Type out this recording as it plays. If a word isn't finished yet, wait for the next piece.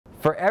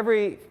For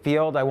every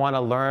field I want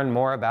to learn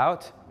more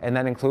about, and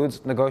that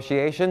includes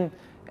negotiation,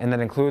 and that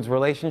includes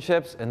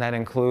relationships, and that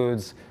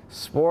includes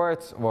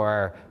sports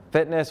or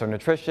fitness or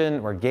nutrition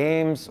or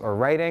games or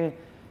writing,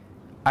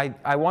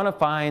 I want to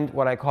find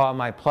what I call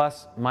my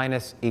plus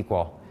minus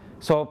equal.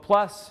 So a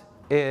plus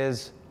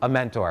is a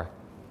mentor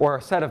or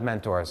a set of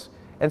mentors.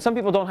 And some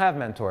people don't have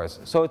mentors,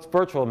 so it's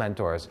virtual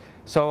mentors.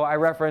 So I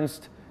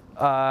referenced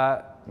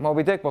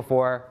Moby Dick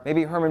before.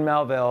 Maybe Herman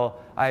Melville,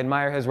 I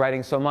admire his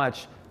writing so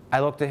much, I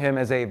look to him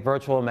as a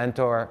virtual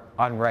mentor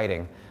on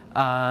writing.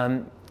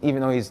 Even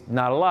though he's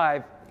not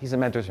alive, he's a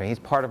mentor to me. He's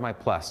part of my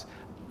plus.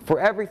 For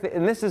everything,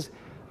 and this is,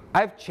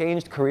 I've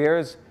changed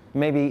careers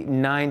maybe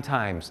 9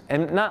 times,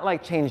 and not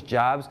like changed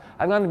jobs.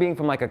 I've gone to being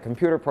from like a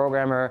computer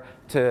programmer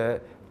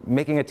to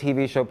making a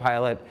TV show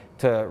pilot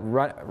to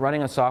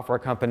running a software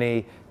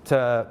company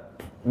to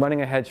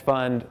running a hedge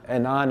fund,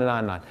 and on and on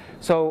and on.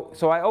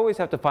 So I always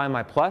have to find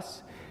my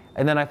plus,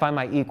 and then I find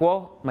my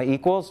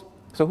equals.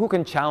 So who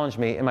can challenge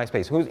me in my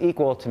space? Who's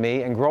equal to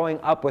me and growing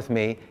up with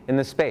me in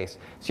this space?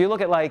 So you look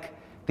at like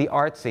the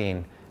art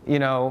scene, you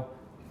know,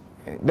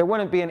 there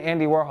wouldn't be an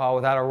Andy Warhol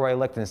without a Roy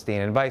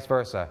Lichtenstein, and vice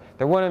versa.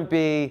 There wouldn't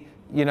be,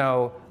 you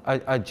know,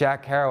 a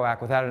Jack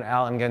Kerouac without an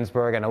Allen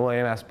Ginsberg and a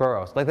William S.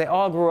 Burroughs. Like they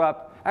all grew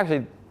up,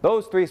 actually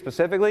those 3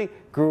 specifically,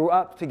 grew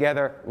up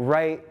together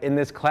right in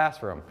this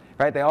classroom,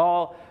 right? They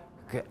all,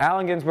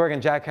 Allen Ginsberg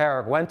and Jack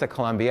Kerouac went to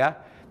Columbia.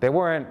 They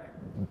weren't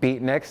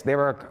beatniks, they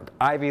were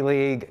Ivy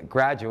League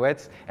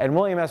graduates. And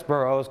William S.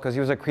 Burroughs, because he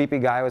was a creepy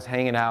guy, was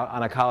hanging out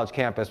on a college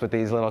campus with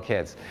these little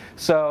kids.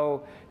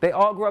 So they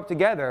all grew up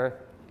together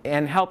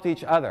and helped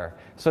each other.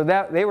 So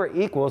that they were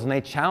equals and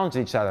they challenged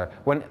each other.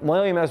 When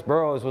William S.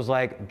 Burroughs was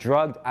like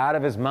drugged out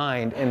of his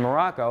mind in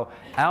Morocco,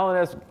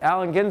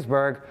 Allen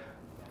Ginsberg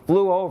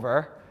flew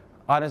over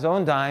on his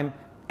own dime,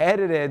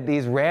 edited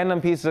these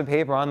random pieces of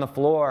paper on the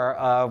floor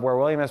of where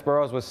William S.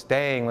 Burroughs was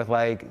staying with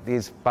like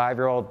these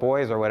 5-year-old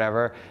boys or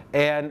whatever,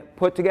 and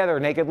put together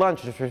Naked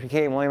Lunch, which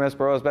became William S.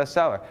 Burroughs'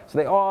 bestseller. So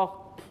they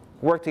all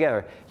work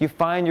together. You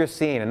find your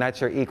scene, and that's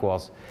your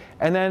equals.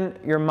 And then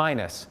your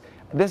minus.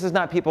 This is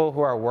not people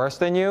who are worse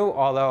than you,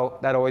 although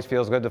that always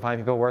feels good to find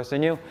people worse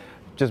than you,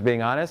 just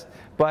being honest,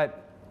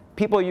 but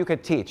people you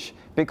could teach.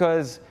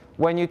 Because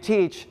when you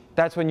teach,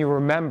 that's when you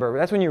remember.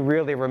 That's when you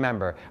really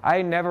remember.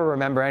 I never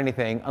remember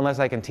anything unless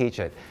I can teach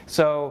it.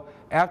 So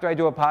after I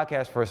do a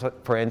podcast,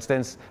 for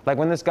instance, like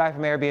when this guy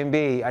from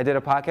Airbnb, I did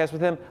a podcast with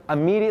him,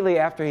 immediately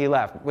after he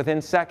left,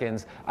 within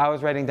seconds, I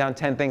was writing down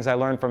 10 things I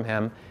learned from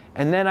him.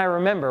 And then I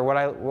remember what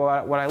I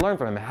learned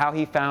from him, how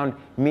he found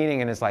meaning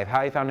in his life,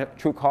 how he found a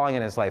true calling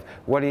in his life,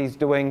 what he's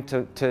doing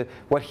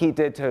what he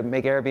did to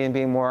make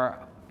Airbnb more,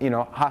 you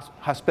know,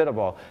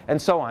 hospitable,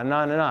 and so on and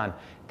on and on.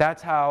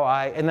 That's how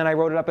and then I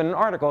wrote it up in an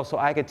article so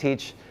I could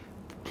teach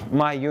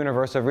my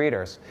universe of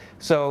readers.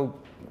 So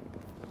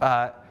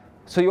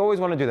you always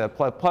want to do that,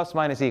 plus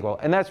minus equal.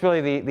 And that's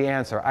really the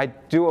answer. I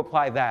do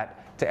apply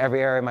that to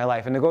every area of my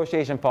life. And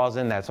negotiation falls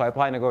in that. So I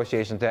apply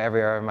negotiation to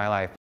every area of my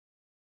life.